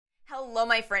Hello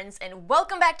my friends and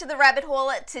welcome back to the rabbit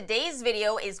hole. Today's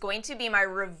video is going to be my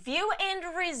review and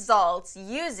results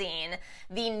using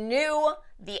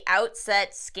the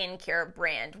Outset skincare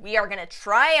brand. We are going to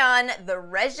try on the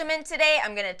Regimen today.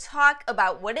 I'm going to talk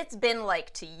about what it's been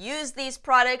like to use these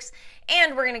products,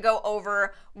 and we're going to go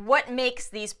over what makes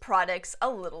these products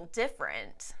a little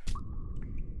different.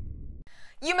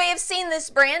 You may have seen this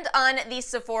brand on the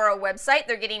Sephora website.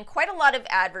 They're getting quite a lot of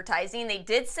advertising. They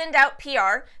did send out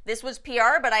PR. This was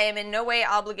PR, but I am in no way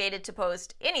obligated to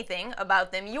post anything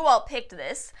about them. You all picked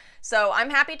this, so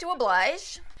I'm happy to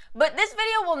oblige. But this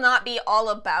video will not be all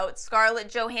about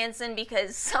Scarlett Johansson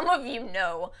because some of you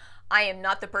know I am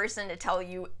not the person to tell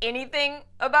you anything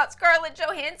about Scarlett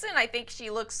Johansson. I think she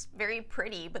looks very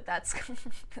pretty, but that's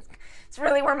it's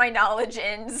really where my knowledge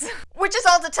ends. Which is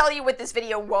all to tell you what this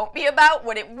video won't be about.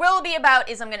 What it will be about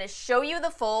is I'm going to show you the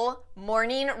full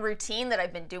morning routine that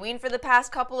I've been doing for the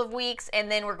past couple of weeks, and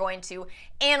then we're going to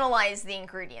analyze the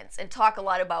ingredients and talk a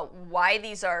lot about why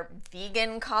these are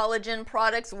vegan collagen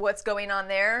products, what's going on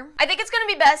there. I think it's going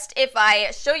to be best if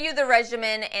I show you the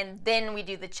regimen and then we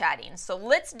do the chatting. So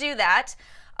let's do that.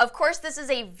 Of course, this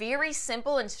is a very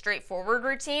simple and straightforward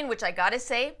routine, which I gotta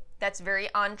say, that's very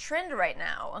on trend right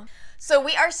now. So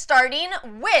we are starting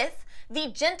with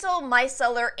the Gentle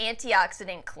Micellar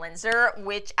Antioxidant Cleanser,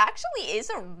 which actually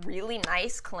is a really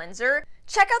nice cleanser.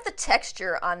 Check out the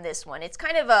texture on this one. It's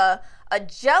kind of a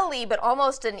jelly, but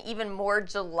almost an even more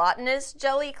gelatinous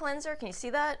jelly cleanser. Can you see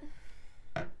that?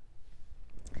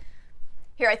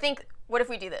 Here, I think, what if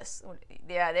we do this?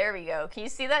 Yeah, there we go. Can you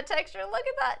see that texture? Look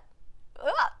at that.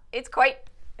 It's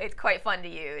quite fun to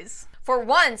use. For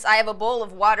once, I have a bowl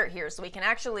of water here, so we can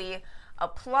actually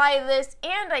apply this,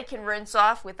 and I can rinse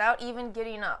off without even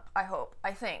getting up,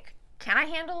 I think. Can I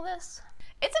handle this?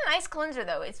 It's a nice cleanser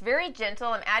though. It's very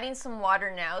gentle. I'm adding some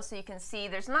water now, so you can see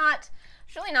there's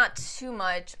really not too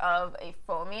much of a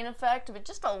foaming effect, but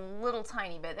just a little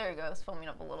tiny bit. There you go, it's foaming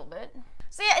up a little bit.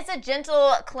 So yeah, it's a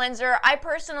gentle cleanser. I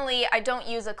don't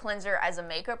use a cleanser as a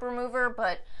makeup remover,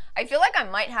 but I feel like I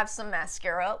might have some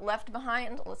mascara left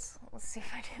behind. Let's see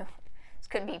if I do. This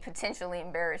could be potentially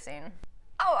embarrassing.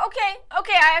 Oh,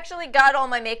 okay, I actually got all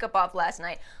my makeup off last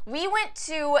night. We went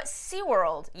to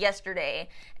SeaWorld yesterday,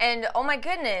 and oh my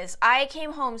goodness, I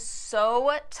came home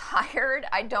so tired.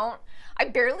 I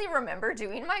barely remember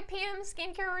doing my PM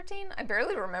skincare routine. I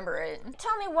barely remember it.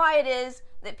 Tell me why it is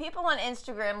that people on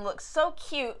Instagram look so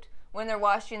cute when they're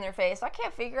washing their face. I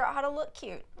can't figure out how to look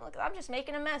cute. Look, I'm just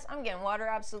making a mess. I'm getting water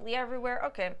absolutely everywhere.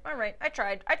 Okay, all right, I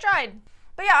tried.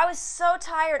 But yeah, I was so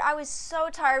tired.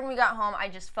 When we got home. I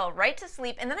just fell right to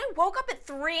sleep. And then I woke up at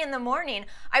 3 in the morning.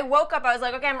 I woke up, I was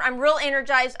like, okay, I'm real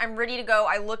energized. I'm ready to go.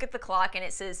 I look at the clock and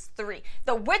it says 3.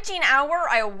 The witching hour,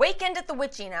 I awakened at the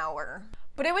witching hour.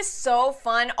 But it was so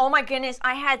fun. Oh my goodness,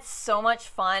 I had so much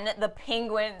fun. The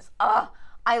penguins,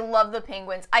 I love the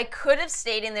penguins. I could have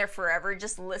stayed in there forever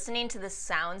just listening to the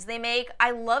sounds they make. I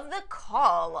love the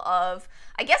call of,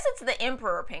 I guess it's the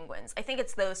emperor penguins. I think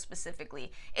it's those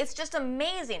specifically. It's just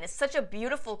amazing. It's such a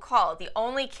beautiful call. The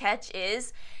only catch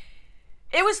is,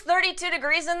 it was 32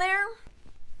 degrees in there.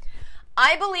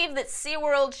 I believe that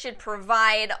SeaWorld should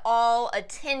provide all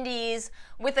attendees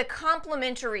with a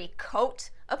complimentary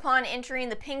coat upon entering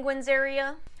the penguins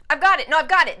area. I've got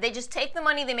it. They just take the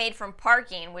money they made from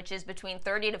parking, which is between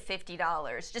 $30 to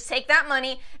 $50. Just take that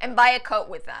money and buy a coat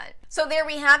with that. So there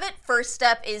we have it. First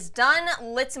step is done.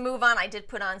 Let's move on. I did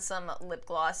put on some lip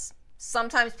gloss.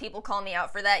 Sometimes people call me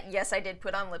out for that. Yes, I did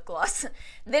put on lip gloss.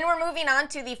 Then we're moving on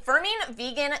to the Firming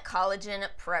Vegan Collagen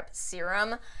Prep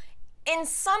Serum. In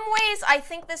some ways, I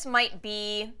think this might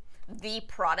be the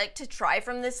product to try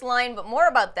from this line, but more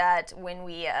about that when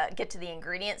we get to the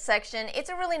ingredient section. It's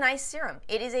a really nice serum.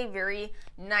 It is a very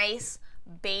nice,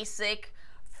 basic,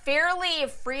 fairly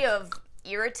free of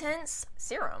irritants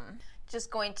serum.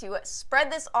 Just going to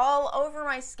spread this all over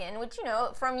my skin, which, you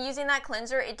know, from using that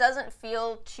cleanser, it doesn't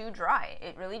feel too dry.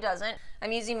 It really doesn't.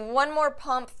 I'm using one more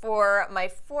pump for my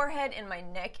forehead and my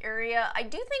neck area. I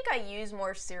do think I use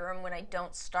more serum when I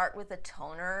don't start with a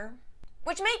toner,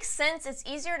 which makes sense. It's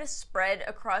easier to spread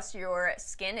across your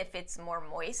skin if it's more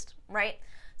moist, right?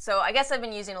 So I guess I've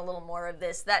been using a little more of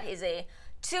this. That is a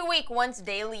 2-week, once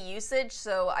daily usage,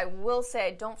 so I will say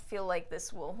I don't feel like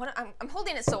this will, I'm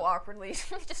holding it so awkwardly.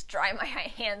 Let me just dry my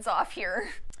hands off here.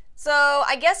 So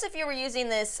I guess if you were using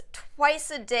this twice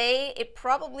a day, it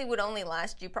probably would only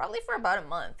last you probably for about a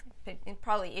month.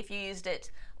 Probably if you used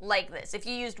it like this. If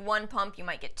you used one pump, you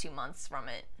might get 2 months from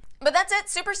it. But that's it,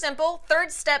 super simple.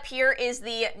 Third step here is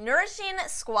the Nourishing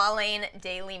Squalane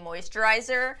Daily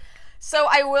Moisturizer. So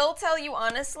I will tell you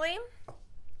honestly,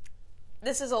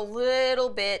 this is a little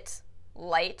bit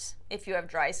light if you have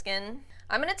dry skin.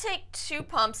 I'm going to take 2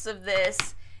 pumps of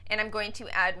this, and I'm going to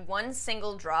add 1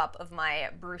 single drop of my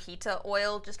Brujita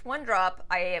oil, just 1 drop.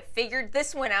 I figured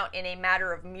this one out in a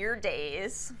matter of mere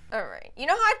days. All right, you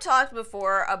know how I've talked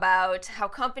before about how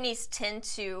companies tend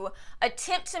to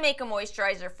attempt to make a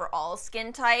moisturizer for all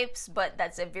skin types, but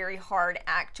that's a very hard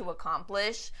act to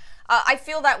accomplish. I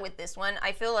feel that with this one.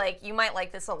 I feel like you might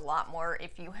like this a lot more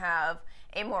if you have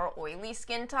a more oily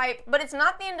skin type, but it's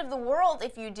not the end of the world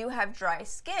if you do have dry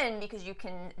skin, because you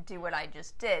can do what I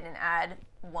just did and add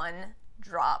 1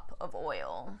 drop of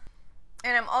oil.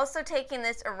 And I'm also taking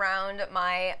this around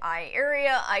my eye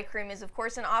area. Eye cream is of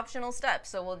course an optional step,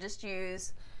 so we'll just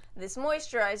use this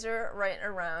moisturizer right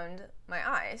around my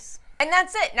eyes. And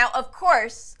that's it. Now, of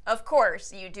course,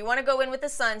 you do want to go in with a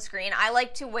sunscreen. I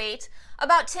like to wait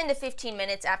about 10 to 15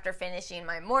 minutes after finishing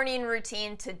my morning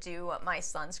routine to do my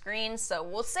sunscreen. So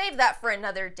we'll save that for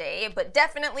another day, but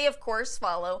definitely, of course,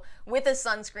 follow with a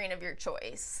sunscreen of your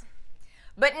choice.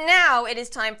 But now it is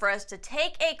time for us to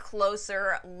take a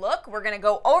closer look. We're going to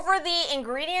go over the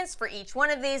ingredients for each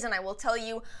one of these, and I will tell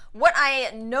you what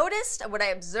I noticed, what I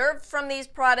observed from these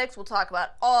products. We'll talk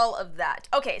about all of that.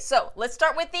 Okay, so let's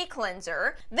start with the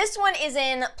cleanser. This one is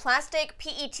in plastic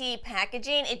PET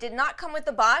packaging. It did not come with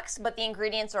the box, but the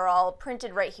ingredients are all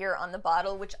printed right here on the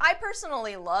bottle, which I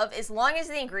personally love. As long as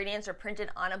the ingredients are printed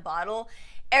on a bottle,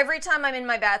 every time I'm in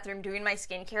my bathroom doing my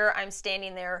skincare, I'm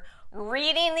standing there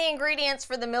reading the ingredients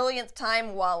for the millionth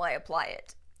time while I apply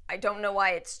it. I don't know why,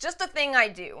 it's just a thing I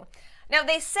do. Now,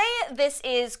 they say this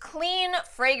is clean,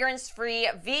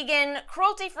 fragrance-free, vegan,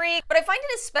 cruelty-free, but I find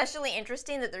it especially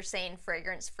interesting that they're saying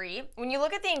fragrance-free. When you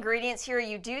look at the ingredients here,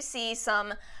 you do see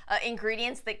some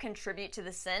ingredients that contribute to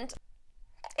the scent.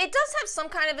 It does have some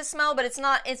kind of a smell, but it's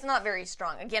not very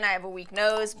strong. Again, I have a weak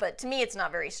nose, but to me it's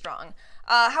not very strong.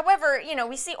 However, you know,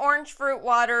 we see orange fruit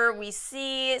water, we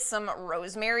see some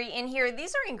rosemary in here.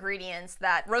 These are ingredients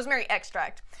that, rosemary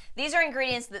extract, these are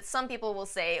ingredients that some people will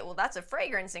say, well, that's a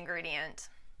fragrance ingredient.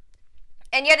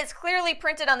 And yet it's clearly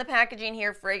printed on the packaging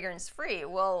here, fragrance-free.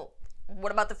 Well,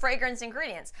 what about the fragrance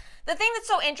ingredients? The thing that's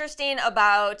so interesting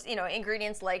about, you know,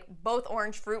 ingredients like both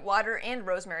orange fruit water and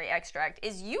rosemary extract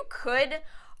is you could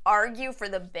argue for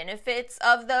the benefits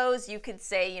of those. You could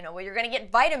say, you know, well, you're going to get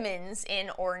vitamins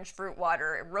in orange fruit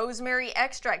water. Rosemary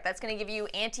extract, that's going to give you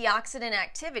antioxidant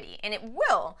activity, and it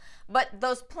will. But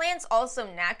those plants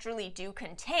also naturally do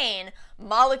contain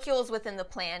molecules within the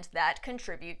plant that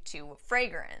contribute to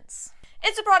fragrance.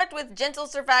 It's a product with gentle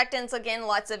surfactants, again,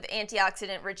 lots of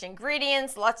antioxidant-rich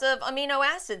ingredients, lots of amino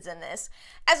acids in this.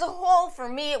 As a whole, for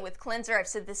me, with cleanser, I've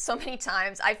said this so many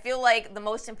times, I feel like the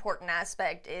most important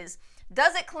aspect is,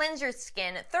 does it cleanse your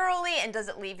skin thoroughly, and does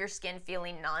it leave your skin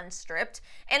feeling non-stripped?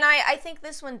 And I think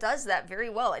this one does that very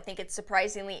well. I think it's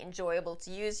surprisingly enjoyable to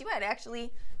use. You might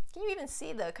actually, can you even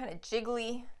see the kind of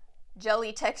jiggly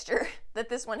jelly texture that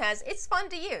this one has? It's fun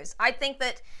to use. I think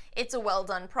that it's a well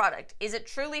done product. Is it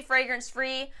truly fragrance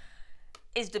free?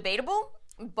 Is debatable,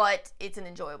 but it's an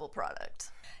enjoyable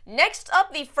product. Next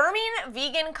up, the Firming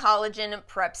Vegan Collagen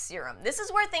Prep Serum. This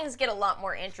is where things get a lot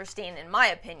more interesting in my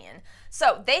opinion.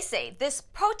 So they say this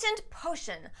potent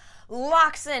potion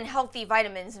locks in healthy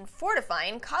vitamins and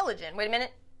fortifying collagen. Wait a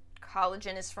minute,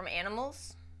 collagen is from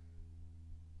animals?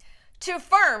 To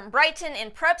firm, brighten,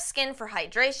 and prep skin for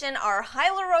hydration, our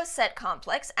Hyalurosate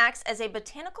complex acts as a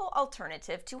botanical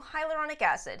alternative to hyaluronic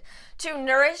acid to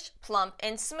nourish, plump,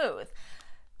 and smooth.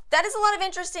 That is a lot of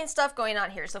interesting stuff going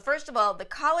on here. So first of all, the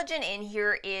collagen in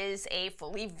here is a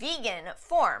fully vegan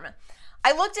form.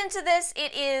 I looked into this.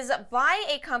 It is by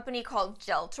a company called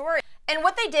Geltor. And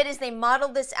what they did is they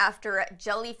modeled this after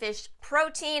jellyfish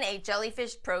protein, a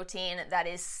jellyfish protein that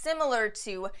is similar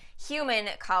to human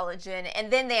collagen, and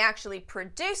then they actually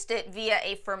produced it via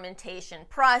a fermentation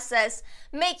process,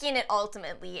 making it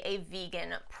ultimately a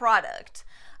vegan product.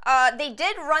 They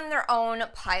did run their own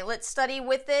pilot study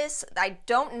with this. I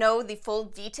don't know the full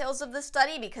details of the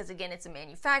study because, again, it's a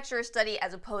manufacturer study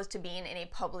as opposed to being in a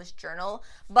published journal,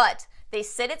 but they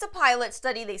said it's a pilot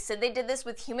study. They said they did this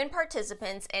with human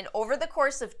participants, and over the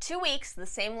course of 2 weeks, the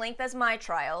same length as my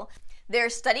trial, their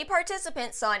study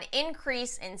participants saw an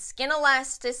increase in skin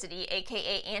elasticity,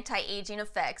 aka anti-aging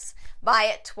effects,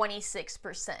 by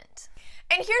 26%.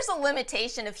 And here's a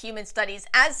limitation of human studies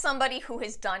as somebody who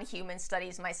has done human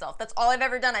studies myself. That's all I've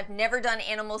ever done. I've never done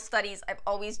animal studies. I've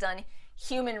always done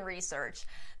human research.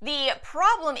 The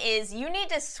problem is you need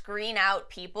to screen out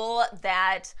people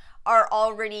that are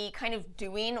already kind of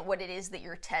doing what it is that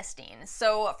you're testing.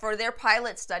 So for their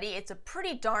pilot study, it's a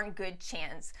pretty darn good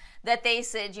chance that they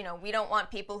said, you know, we don't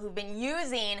want people who've been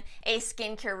using a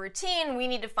skincare routine. We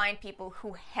need to find people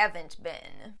who haven't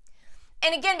been.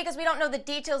 And again, because we don't know the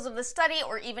details of the study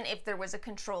or even if there was a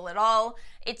control at all,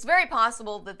 it's very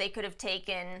possible that they could have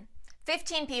taken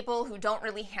 15 people who don't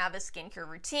really have a skincare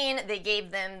routine. They gave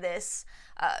them this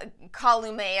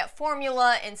Calumet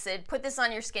formula and said, put this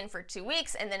on your skin for 2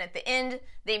 weeks, and then at the end,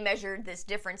 they measured this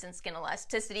difference in skin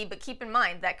elasticity. But keep in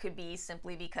mind, that could be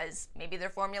simply because maybe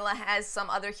their formula has some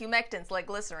other humectants like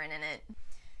glycerin in it.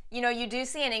 You know, you do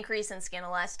see an increase in skin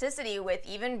elasticity with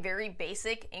even very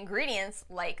basic ingredients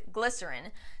like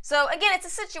glycerin. So again, it's a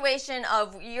situation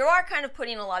of you are kind of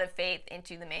putting a lot of faith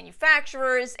into the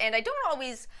manufacturers, and I don't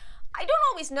always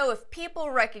know if people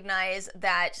recognize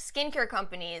that skincare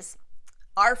companies,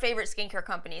 our favorite skincare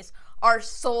companies, are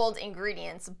sold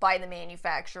ingredients by the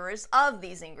manufacturers of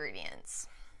these ingredients.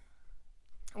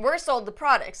 We're sold the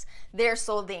products, they're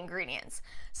sold the ingredients.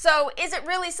 So is it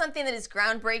really something that is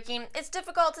groundbreaking? It's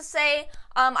difficult to say.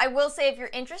 I will say if you're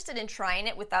interested in trying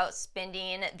it without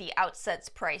spending the Outset's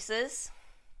prices,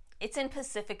 it's in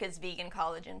Pacifica's vegan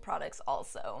collagen products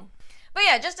also. But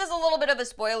yeah, just as a little bit of a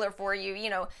spoiler for you, you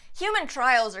know, human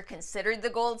trials are considered the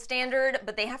gold standard,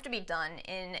 but they have to be done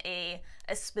in a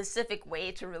specific way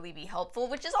to really be helpful,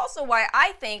 which is also why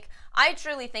I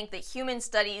truly think that human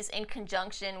studies in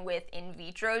conjunction with in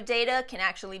vitro data can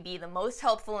actually be the most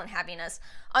helpful in having us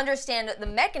understand the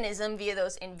mechanism via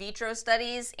those in vitro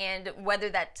studies and whether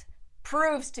that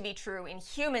proves to be true in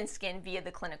human skin via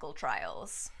the clinical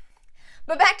trials.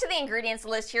 But back to the ingredients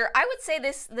list here, I would say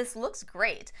this looks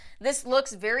great. This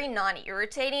looks very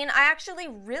non-irritating. I actually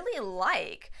really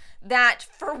like that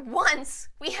for once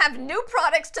we have new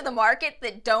products to the market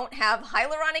that don't have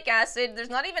hyaluronic acid.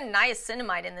 There's not even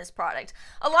niacinamide in this product.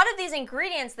 A lot of these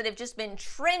ingredients that have just been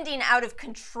trending out of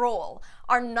control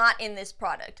are not in this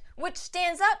product, which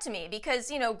stands out to me because,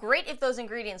 you know, great if those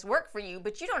ingredients work for you,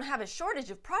 but you don't have a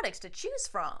shortage of products to choose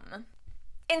from.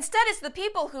 Instead, it's the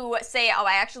people who say, oh,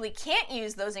 I actually can't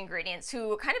use those ingredients,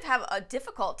 who kind of have a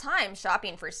difficult time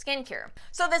shopping for skincare.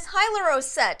 So this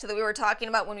Hyalurocet that we were talking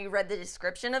about when we read the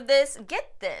description of this,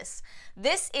 get this.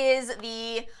 This is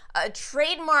the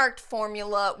trademarked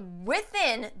formula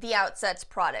within the Outset's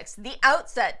products. The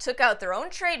Outset took out their own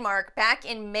trademark back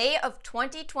in May of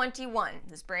 2021.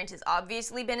 This brand has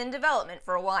obviously been in development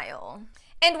for a while.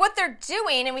 And what they're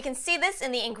doing, and we can see this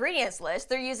in the ingredients list,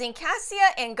 they're using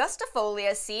Cassia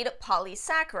angustifolia seed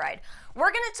polysaccharide.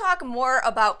 We're going to talk more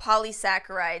about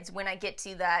polysaccharides when I get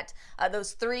to that,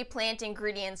 those 3 plant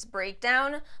ingredients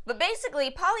breakdown. But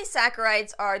basically,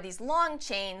 polysaccharides are these long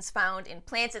chains found in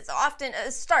plants. It's often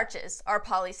starches are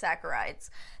polysaccharides.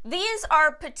 These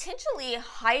are potentially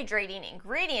hydrating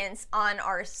ingredients on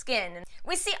our skin.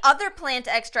 We see other plant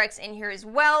extracts in here as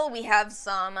well. We have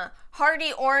some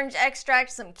hardy orange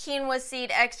extract, some quinoa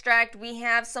seed extract. We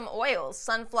have some oils,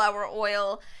 sunflower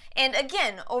oil. And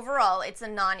again, overall, it's a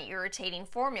non-irritating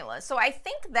formula. So I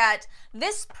think that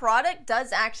this product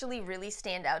does actually really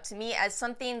stand out to me as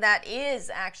something that is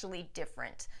actually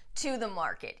different to the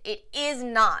market. It is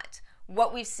not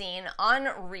what we've seen on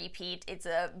repeat. It's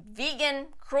a vegan,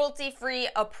 cruelty-free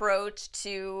approach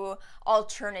to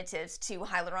alternatives to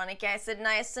hyaluronic acid,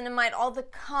 niacinamide, all the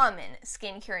common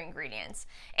skincare ingredients.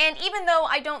 And even though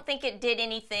I don't think it did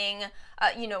anything,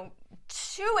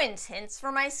 too intense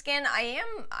for my skin, I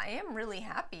am really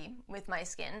happy with my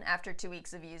skin after 2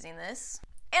 weeks of using this.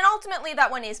 And ultimately,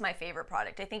 that one is my favorite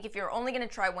product. I think if you're only going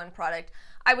to try one product,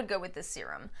 I would go with the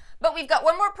serum. But we've got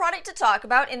one more product to talk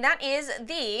about, and that is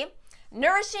the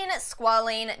Nourishing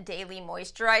Squalane Daily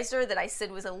Moisturizer that I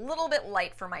said was a little bit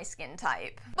light for my skin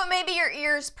type. But maybe your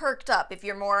ears perked up if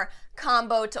you're more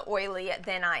combo to oily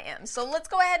than I am. So let's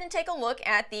go ahead and take a look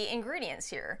at the ingredients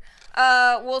here.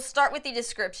 We'll start with the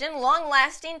description.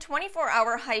 Long-lasting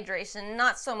 24-hour hydration,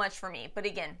 not so much for me, but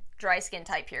again, dry skin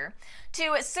type here.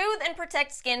 To soothe and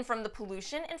protect skin from the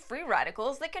pollution and free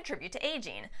radicals that contribute to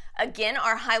aging. Again,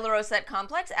 our Hyalurocet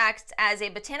complex acts as a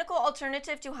botanical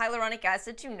alternative to hyaluronic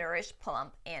acid to nourish,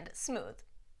 plump, and smooth.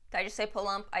 Did I just say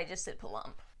plump? I just said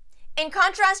plump. In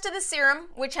contrast to the serum,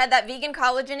 which had that vegan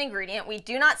collagen ingredient, we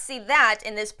do not see that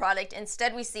in this product.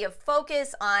 Instead, we see a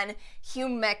focus on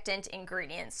humectant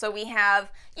ingredients. So we have,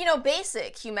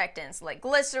 basic humectants like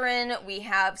glycerin. We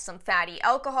have some fatty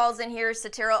alcohols in here.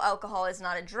 Cetearyl alcohol is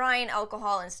not a drying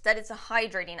alcohol. Instead, it's a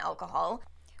hydrating alcohol.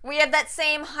 We have that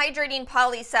same hydrating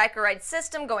polysaccharide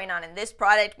system going on in this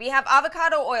product. We have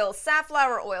avocado oil,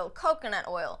 safflower oil, coconut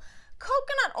oil.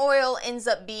 Coconut oil ends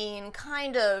up being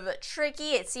kind of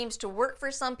tricky. It seems to work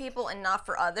for some people and not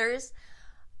for others.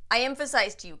 I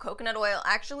emphasize to you, coconut oil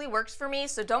actually works for me,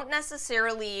 so don't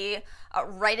necessarily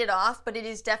write it off, but it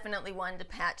is definitely one to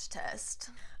patch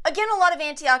test. Again, a lot of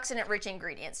antioxidant-rich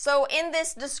ingredients. So in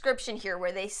this description here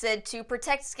where they said to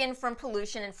protect skin from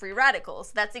pollution and free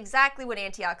radicals, that's exactly what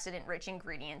antioxidant-rich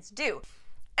ingredients do.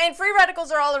 And free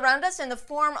radicals are all around us in the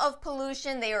form of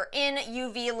pollution. They are in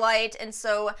UV light, and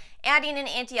so adding in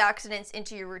antioxidants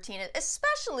into your routine,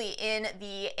 especially in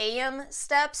the AM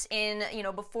steps,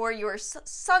 before your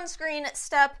sunscreen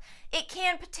step, it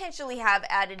can potentially have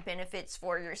added benefits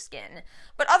for your skin.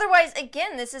 But otherwise,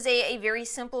 again, this is a very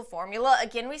simple formula.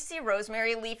 Again, we see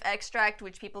rosemary leaf extract,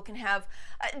 which people can have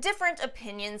different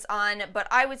opinions on, but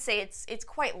I would say it's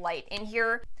quite light in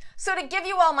here. So to give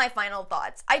you all my final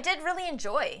thoughts, I did really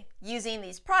enjoy using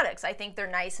these products. I think they're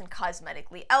nice and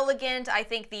cosmetically elegant. I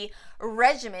think the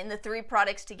regimen, the 3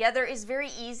 products together, is very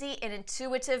easy and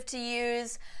intuitive to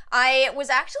use. I was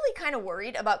actually kind of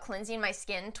worried about cleansing my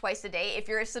skin twice a day. If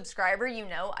you're a subscriber, you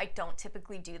know I don't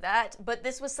typically do that, but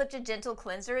this was such a gentle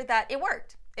cleanser that it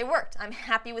worked. It worked. I'm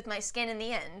happy with my skin in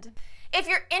the end. If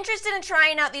you're interested in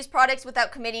trying out these products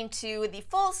without committing to the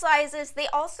full sizes, they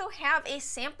also have a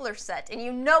sampler set, and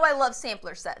you know I love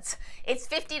sampler sets. It's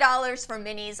 $50 for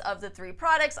minis of the 3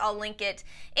 products. I'll link it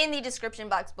in the description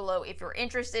box below if you're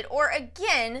interested, or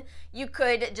again, you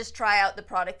could just try out the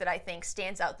product that I think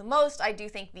stands out the most. I do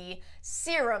think the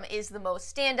serum is the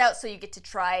most standout, so you get to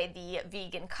try the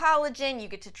vegan collagen, you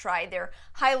get to try their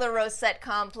hyaluronic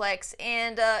complex,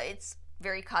 and it's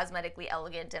very cosmetically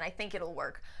elegant, and I think it'll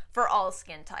work for all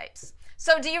skin types.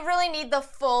 So do you really need the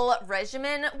full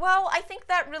regimen? Well, I think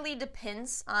that really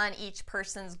depends on each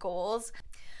person's goals.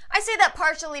 I say that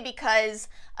partially because,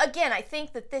 again, I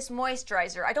think that this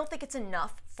moisturizer, I don't think it's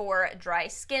enough for dry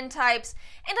skin types,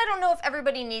 and I don't know if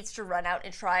everybody needs to run out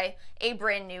and try a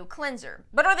brand new cleanser.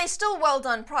 But are they still well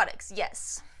done products?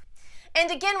 Yes.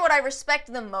 And again, what I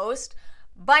respect the most,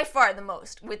 by far the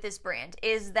most with this brand,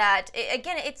 is that,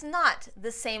 again, it's not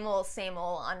the same old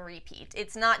on repeat.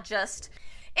 It's not just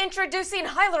introducing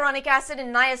hyaluronic acid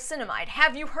and niacinamide.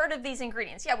 Have you heard of these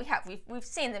ingredients? Yeah, we have. We've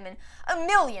seen them in a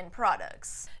million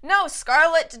products. No,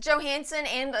 Scarlett Johansson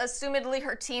and assumedly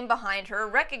her team behind her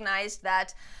recognized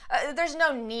that there's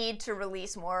no need to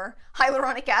release more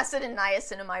hyaluronic acid and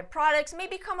niacinamide products.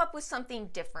 Maybe come up with something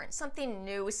different, something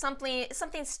new, something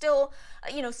still,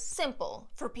 simple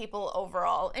for people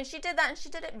overall. And she did that, and she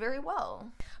did it very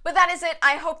well. But that is it.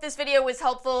 I hope this video was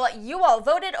helpful. You all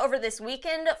voted over this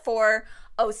weekend for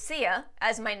Osea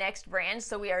as my next brand,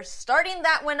 so we are starting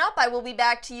that one up. I will be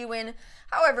back to you in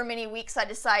however many weeks I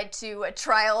decide to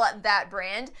trial that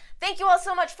brand. Thank you all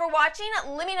so much for watching.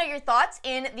 Let me know your thoughts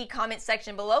in the comment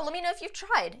section below. Let me know if you've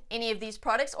tried any of these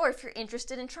products or if you're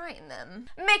interested in trying them.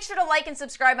 Make sure to like and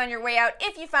subscribe on your way out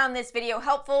if you found this video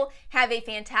helpful. Have a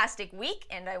fantastic week,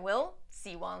 and I will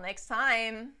see you all next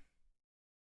time.